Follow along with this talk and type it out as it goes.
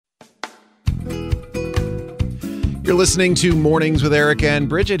You're listening to Mornings with Eric and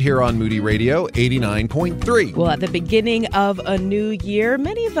Bridget here on Moody Radio 89.3. Well, at the beginning of a new year,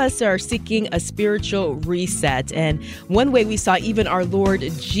 many of us are seeking a spiritual reset. And one way we saw even our Lord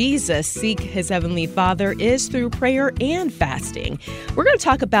Jesus seek his Heavenly Father is through prayer and fasting. We're going to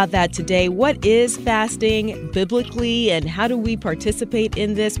talk about that today. What is fasting biblically, and how do we participate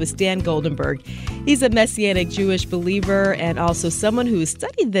in this with Stan Goldenberg? He's a Messianic Jewish believer and also someone who's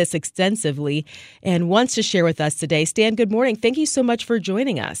studied this extensively and wants to share with us today. Stan, good morning. Thank you so much for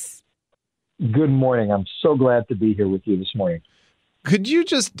joining us. Good morning. I'm so glad to be here with you this morning. Could you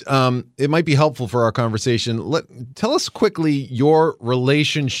just, it might be helpful for our conversation, tell us quickly your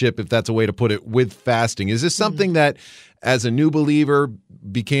relationship, if that's a way to put it, with fasting. Is this something that, as a new believer,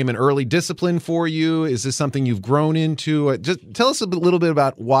 became an early discipline for you? Is this something you've grown into? Just tell us a little bit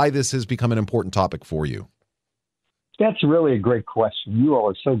about why this has become an important topic for you. That's really a great question. You all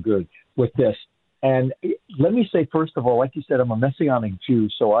are so good with this. And let me say, first of all, like you said, I'm a Messianic Jew,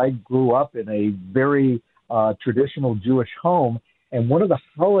 so I grew up in a very traditional Jewish home. And one of the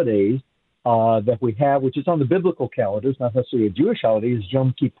holidays that we have, which is on the biblical calendar, it's not necessarily a Jewish holiday, is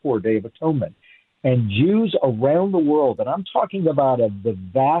Yom Kippur, Day of Atonement. And Jews around the world, and I'm talking about the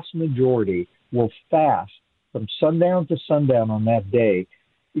vast majority, will fast from sundown to sundown on that day,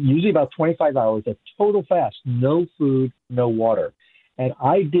 usually about 25 hours, a total fast, no food, no water. And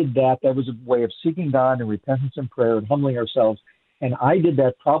I did that. That was a way of seeking God and repentance and prayer and humbling ourselves. And I did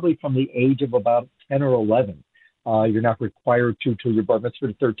that probably from the age of about 10 or 11. You're not required to till your bar mitzvah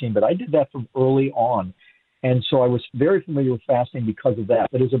to 13, but I did that from early on. And so I was very familiar with fasting because of that.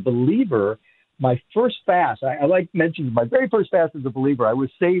 But as a believer, my first fast, I like mentioning my very first fast as a believer, I was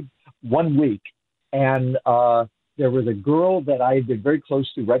saved 1 week. And there was a girl that I had been very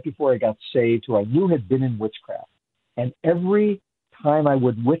close to right before I got saved who I knew had been in witchcraft. And every time I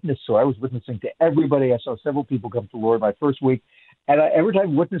would witness to her, I was witnessing to everybody. I saw several people come to the Lord my first week. And every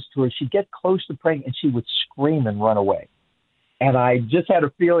time I witnessed to her, she'd get close to praying and she would scream and run away. And I just had a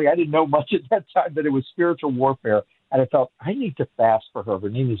feeling, I didn't know much at that time, that it was spiritual warfare. And I felt, I need to fast for her. Her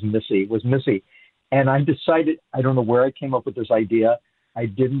name is Missy. It was Missy. And I decided, I don't know where I came up with this idea. I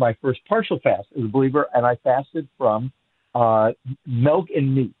did my first partial fast as a believer, and I fasted from milk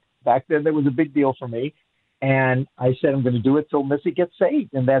and meat. Back then, that was a big deal for me. And I said, I'm going to do it till Missy gets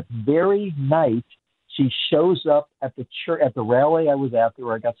saved. And that very night, she shows up at the church, at the rally I was at,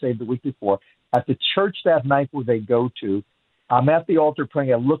 where I got saved the week before. At the church that night where they go to, I'm at the altar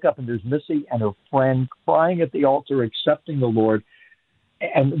praying. I look up, and there's Missy and her friend crying at the altar, accepting the Lord.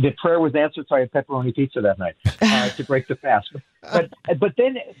 And the prayer was answered, so I had pepperoni pizza that night to break the fast. But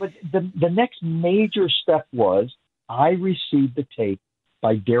the next major step was I received the tape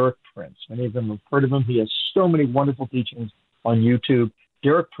by Derek Prince. Many of them have heard of him. He has so many wonderful teachings on YouTube.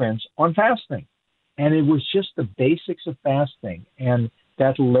 Derek Prince on fasting. And it was just the basics of fasting. And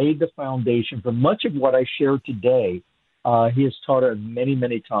that laid the foundation for much of what I share today. He has taught it many,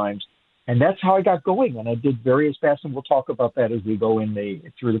 many times. And that's how I got going. And I did various fasts, and we'll talk about that as we go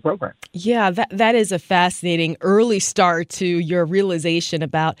through the program. Yeah, that is a fascinating early start to your realization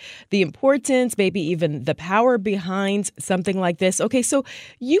about the importance, maybe even the power behind something like this. Okay, so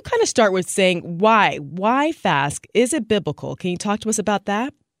you kind of start with saying why? Why fast? Is it biblical? Can you talk to us about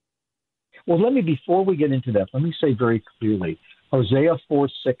that? Well, before we get into that, let me say very clearly, Hosea 4:6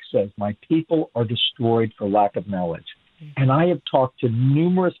 says, my people are destroyed for lack of knowledge. And I have talked to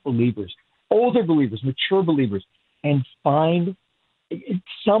numerous believers, older believers, mature believers, and find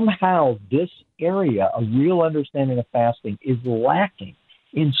somehow this area, a real understanding of fasting, is lacking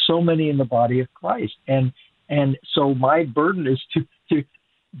in so many in the body of Christ. And so my burden is to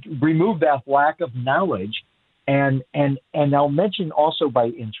remove that lack of knowledge. And I'll mention also by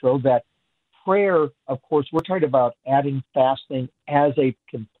intro that prayer, of course, we're talking about adding fasting as a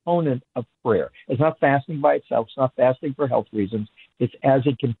component of prayer. It's not fasting by itself. It's not fasting for health reasons. It's as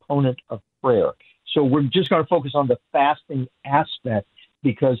a component of prayer. So we're just going to focus on the fasting aspect,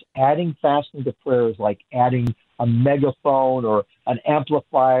 because adding fasting to prayer is like adding a megaphone or an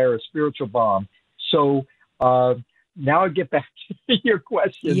amplifier, a spiritual bomb. So now I get back to your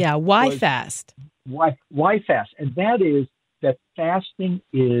question. Yeah, why fast? Why fast? And that is that fasting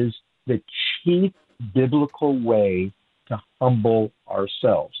is the chief biblical way to humble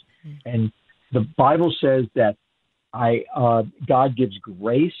ourselves. And the Bible says that God gives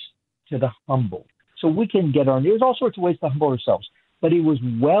grace to the humble. So we can get on. There's all sorts of ways to humble ourselves. But it was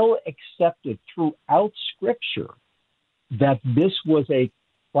well accepted throughout Scripture that this was a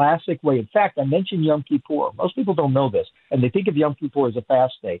classic way. In fact, I mentioned Yom Kippur. Most people don't know this, and they think of Yom Kippur as a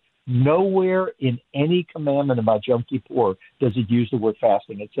fast day. Nowhere in any commandment about Yom Kippur does it use the word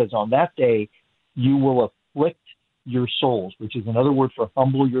fasting. It says on that day, you will afflict your souls, which is another word for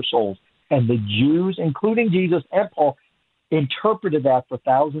humble your souls. And the Jews, including Jesus and Paul, interpreted that for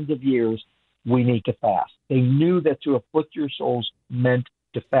thousands of years. We need to fast. They knew that to afflict your souls meant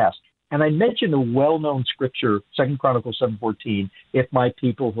to fast. And I mentioned a well-known scripture, 2 Chronicles 7:14, if my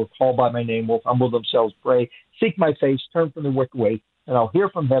people who are called by my name will humble themselves, pray, seek my face, turn from their wicked ways, and I'll hear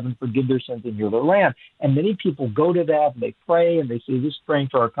from heaven, forgive their sins, and heal their land. And many people go to that, and they pray, and they say, this is praying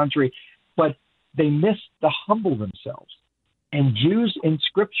for our country, but they miss the humble themselves. And Jews in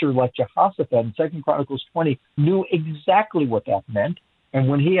scripture like Jehoshaphat in 2 Chronicles 20 knew exactly what that meant. And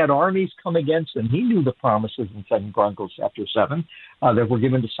when he had armies come against him, he knew the promises in 2 Chronicles chapter 7 that were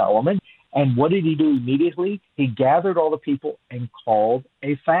given to Solomon. And what did he do immediately? He gathered all the people and called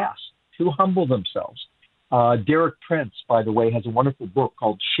a fast to humble themselves. Derek Prince, by the way, has a wonderful book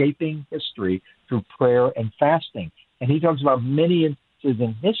called Shaping History Through Prayer and Fasting. And he talks about many instances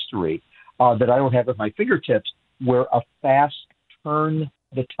in history that I don't have at my fingertips where a fast turned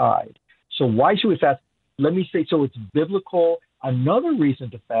the tide. So why should we fast? Let me say, so it's biblical. Another reason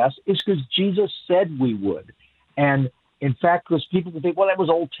to fast is because Jesus said we would. And in fact, because people can think, well, that was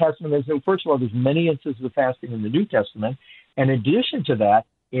Old Testament. So first of all, there's many instances of fasting in the New Testament. And in addition to that,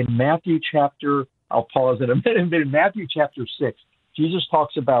 in Matthew chapter, I'll pause in a minute, but in Matthew chapter 6, Jesus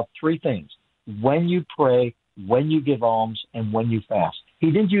talks about three things: when you pray, when you give alms, and when you fast. He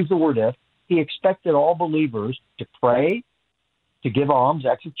didn't use the word if. He expected all believers to pray, to give alms,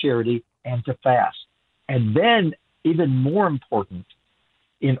 acts of charity, and to fast. And then, even more important,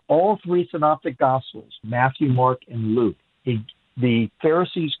 in all three synoptic gospels, Matthew, Mark, and Luke, the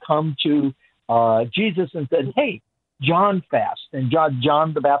Pharisees come to Jesus and said, hey, John fasts, and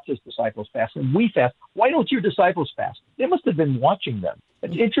John the Baptist's disciples fast, and we fast. Why don't your disciples fast? They must have been watching them.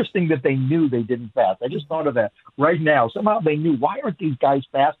 It's interesting that they knew they didn't fast. I just thought of that right now. Somehow they knew, why aren't these guys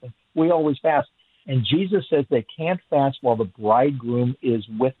fasting? We always fast. And Jesus says they can't fast while the bridegroom is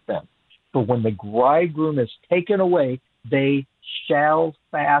with them. But when the bridegroom is taken away, they shall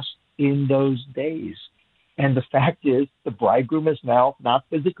fast in those days. And the fact is, the bridegroom is now not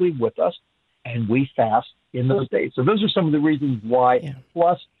physically with us, and we fast in those days. So those are some of the reasons why,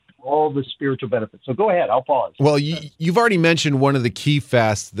 plus all the spiritual benefits. So go ahead, I'll pause. Well, you've already mentioned one of the key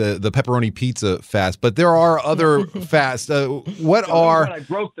fasts, the pepperoni pizza fast, but there are other fasts. What are... I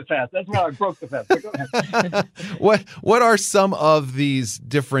broke the fast. That's why I broke the fast. So go ahead. What are some of these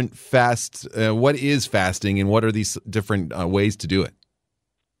different fasts? What is fasting, and what are these different ways to do it?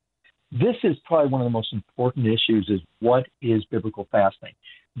 This is probably one of the most important issues, is what is biblical fasting?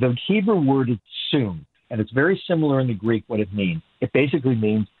 The Hebrew word is tsum, and it's very similar in the Greek what it means. It basically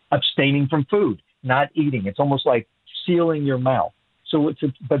means abstaining from food, not eating. It's almost like sealing your mouth.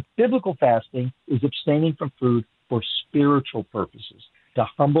 But biblical fasting is abstaining from food for spiritual purposes, to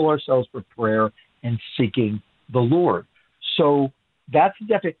humble ourselves for prayer and seeking the Lord. So that's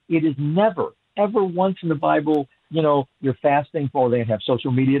definitely, it is never, ever once in the Bible, you're fasting for, they have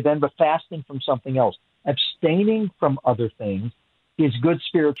social media then, but fasting from something else. Abstaining from other things is good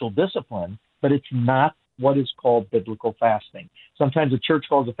spiritual discipline, but it's not what is called biblical fasting. Sometimes a church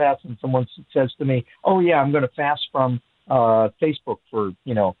calls a fast and someone says to me, oh yeah, I'm going to fast from Facebook for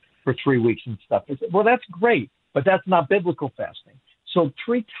 3 weeks and stuff. I say, well, that's great, but that's not biblical fasting. So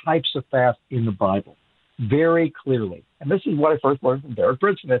 3 types of fast in the Bible, very clearly. And this is what I first learned from Derek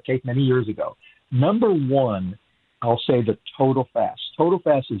Prince from that tape many years ago. Number 1, I'll say the total fast. Total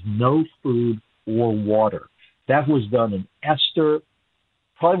fast is no food or water. That was done in Esther.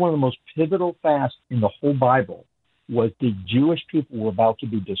 Probably one of the most pivotal fasts in the whole Bible was the Jewish people were about to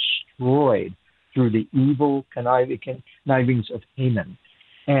be destroyed through the evil connivings of Haman.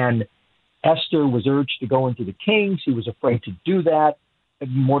 And Esther was urged to go into the king. She was afraid to do that.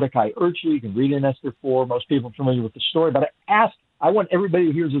 Mordecai urged her. You can read in Esther 4. Most people are familiar with the story. But I want everybody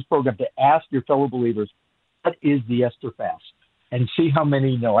who hears this program to ask your fellow believers, what is the Esther fast? And see how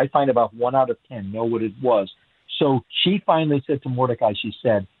many know. I find about 1 out of 10 know what it was. So she finally said to Mordecai, she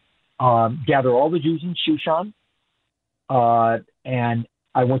said, gather all the Jews in Shushan, and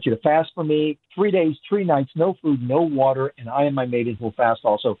I want you to fast for me 3 days, 3 nights, no food, no water, and I and my maidens will fast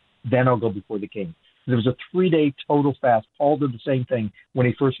also. Then I'll go before the king. There was a 3-day total fast. Paul did the same thing when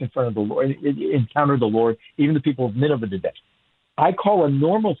he first confronted the Lord, encountered the Lord. Even the people of Nineveh did that. I call a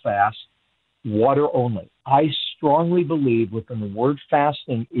normal fast water only. I strongly believe when the word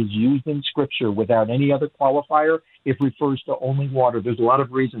fasting is used in Scripture without any other qualifier, it refers to only water. There's a lot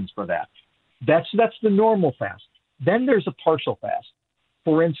of reasons for that. That's the normal fast. Then there's a partial fast.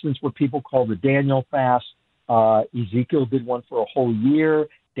 For instance, what people call the Daniel fast. Ezekiel did one for a whole year.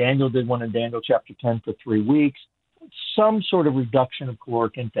 Daniel did one in Daniel chapter 10 for 3 weeks. Some sort of reduction of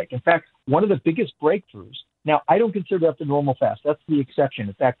caloric intake. In fact, one of the biggest breakthroughs Now, I don't consider that the normal fast. That's the exception.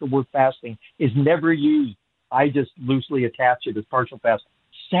 In fact, the word fasting is never used. I just loosely attach it as partial fast.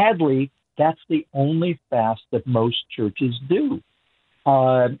 Sadly, that's the only fast that most churches do.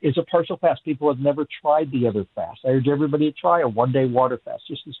 Is a partial fast. People have never tried the other fast. I urge everybody to try a one-day water fast,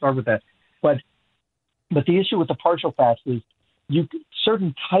 just to start with that. But the issue with the partial fast is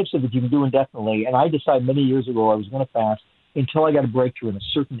certain types of it you can do indefinitely. And I decided many years ago I was going to fast until I got a breakthrough in a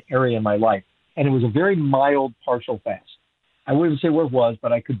certain area in my life. And it was a very mild partial fast. I wouldn't say what it was,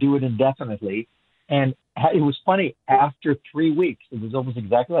 but I could do it indefinitely. And it was funny, after 3 weeks, it was almost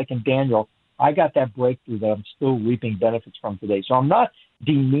exactly like in Daniel, I got that breakthrough that I'm still reaping benefits from today. So I'm not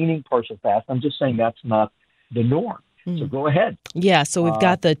demeaning partial fast. I'm just saying that's not the norm. So go ahead. Yeah, so we've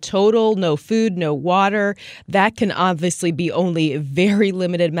got the total, no food, no water. That can obviously be only a very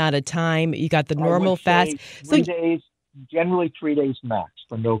limited amount of time. You got the normal fast. 3 days, generally 3 days max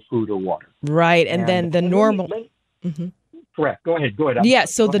for no food or water. Right, and then the normal... Correct. Go ahead. Yeah,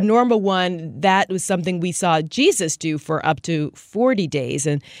 so the normal one, that was something we saw Jesus do for up to 40 days.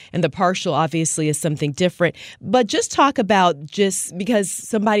 And the partial, obviously, is something different. But just talk about, just because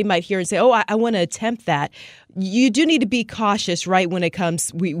somebody might hear and say, oh, I want to attempt that. You do need to be cautious, right, when it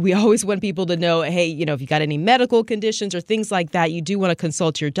comes. We always want people to know, hey, if you got any medical conditions or things like that, you do want to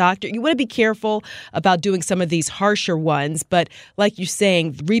consult your doctor. You want to be careful about doing some of these harsher ones. But like you're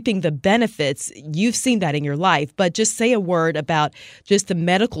saying, reaping the benefits, you've seen that in your life. But just say a word about just the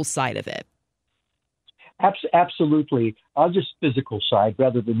medical side of it. Absolutely. I'll just physical side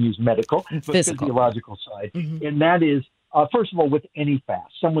rather than use medical, but physiological side. And that is, first of all, with any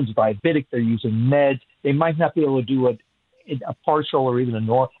fast, someone's diabetic, they're using meds, they might not be able to do a partial or even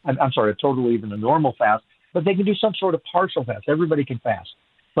a total or even a normal fast, but they can do some sort of partial fast. Everybody can fast.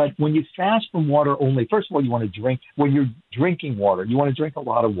 But when you fast from water only, first of all, you want to drink. When you're drinking water, you want to drink a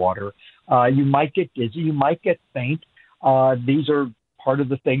lot of water. You might get dizzy. You might get faint. These are part of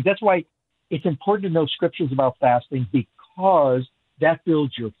the things. That's why it's important to know scriptures about fasting, because that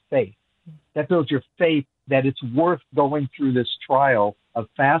builds your faith. That builds your faith that it's worth going through this trial of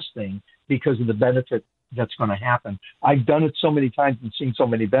fasting because of the benefit that's going to happen. I've done it so many times and seen so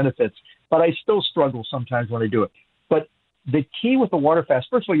many benefits, but I still struggle sometimes when I do it. But the key with the water fast,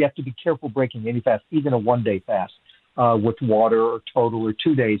 first of all, you have to be careful breaking any fast, even a one-day fast with water or total or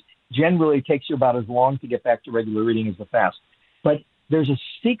 2 days. Generally, it takes you about as long to get back to regular eating as the fast. But there's a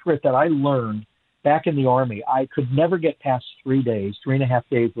secret that I learned back in the Army. I could never get past 3 days, 3.5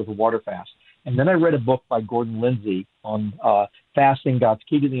 days with a water fast. And then I read a book by Gordon Lindsay on fasting, God's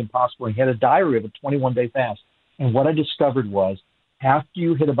Key to the Impossible. He had a diary of a 21-day fast. And what I discovered was after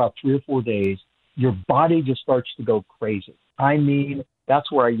you hit about 3 or 4 days, your body just starts to go crazy. I mean,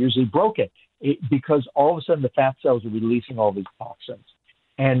 that's where I usually broke it because all of a sudden the fat cells are releasing all these toxins.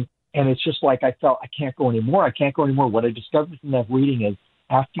 And it's just like I felt I can't go anymore. What I discovered from that reading is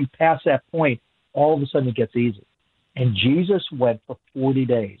after you pass that point, all of a sudden it gets easy. And Jesus went for 40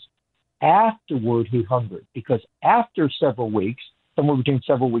 days. Afterward, he hungered, because after several weeks, somewhere between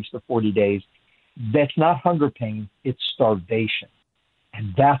several weeks to 40 days, that's not hunger pain, it's starvation.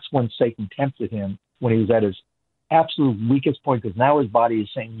 And that's when Satan tempted him, when he was at his absolute weakest point, because now his body is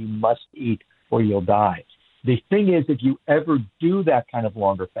saying you must eat or you'll die. The thing is, if you ever do that kind of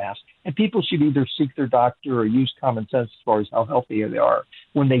longer fast, and people should either seek their doctor or use common sense as far as how healthy they are,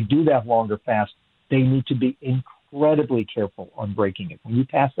 when they do that longer fast, they need to be incredibly careful on breaking it. When you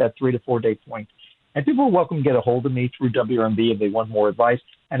pass that 3 to 4 day point, and people are welcome to get a hold of me through WRMB if they want more advice,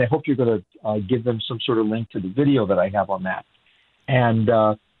 and I hope you're going to give them some sort of link to the video that I have on that. And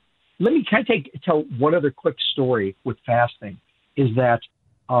let me tell one other quick story with fasting, is that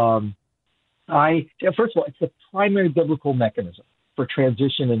first of all, it's the primary biblical mechanism for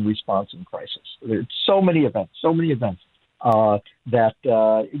transition and response in crisis. There's so many events that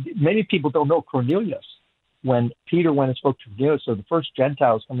many people don't know. Cornelius, when Peter went and spoke to Cornelius, so the first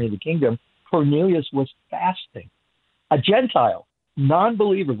Gentiles coming into the kingdom, Cornelius was fasting. A Gentile,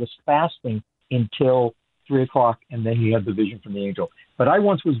 non-believer, was fasting until 3 o'clock, and then he had the vision from the angel. But I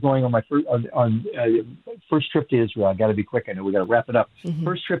once was going on my first trip to Israel. I got to be quick. I know we got to wrap it up.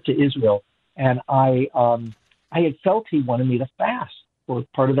 First trip to Israel, and I had felt he wanted me to fast for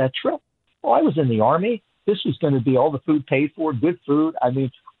part of that trip. Well, I was in the Army. This was going to be all the food paid for, good food. I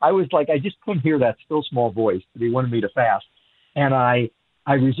mean, I was like, I just couldn't hear that still small voice that he wanted me to fast. And I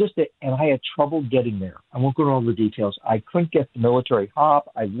resisted, and I had trouble getting there. I won't go into all the details. I couldn't get the military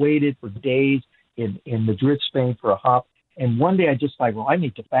hop. I waited for days in Madrid, Spain for a hop. And one day I just thought, well, I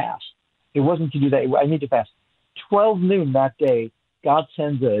need to fast. It wasn't to do that. I need to fast. 12 noon that day, God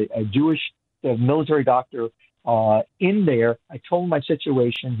sends a Jewish military doctor in there, I told him my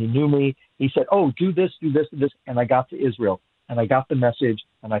situation. He knew me. He said, "Oh, do this, do this, do this," and I got to Israel, and I got the message,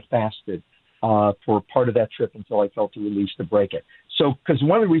 and I fasted for part of that trip until I felt a release to break it. So, because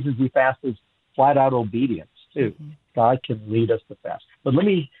one of the reasons we fast is flat out obedience too. Mm-hmm. God can lead us to fast. But let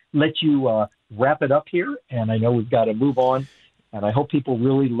me let you wrap it up here, and I know we've got to move on. And I hope people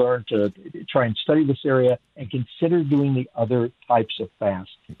really learn to try and study this area and consider doing the other types of fast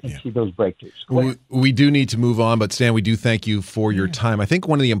and see those breakthroughs. We do need to move on, but Stan, we do thank you for your time. I think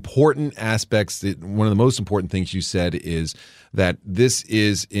one of the important aspects, one of the most important things you said is that this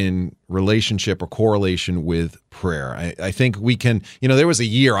is in relationship or correlation with prayer. I think we can, there was a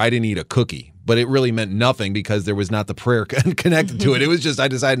year I didn't eat a cookie, but it really meant nothing because there was not the prayer connected to it. It was just I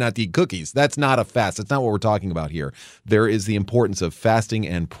decided not to eat cookies. That's not a fast. That's not what we're talking about here. There is the importance of fasting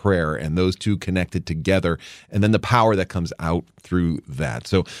and prayer, and those two connected together, and then the power that comes out through that.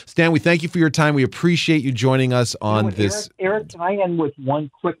 So, Stan, we thank you for your time. We appreciate you joining us on this. Eric, can I end with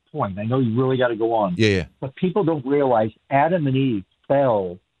one quick point? I know you really got to go on. Yeah. But people don't realize Adam and Eve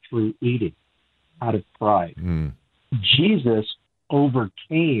fell through eating out of pride. Jesus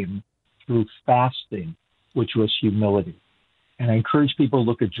overcame through fasting, which was humility. And I encourage people to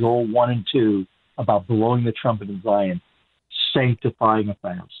look at Joel 1 and 2 about blowing the trumpet in Zion, sanctifying a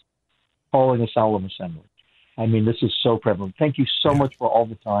fast, calling a solemn assembly. I mean, this is so prevalent. Thank you so much for all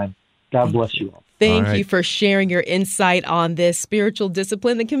the time. God bless you all. Thank you for sharing your insight on this spiritual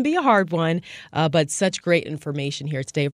discipline that can be a hard one, but such great information here today.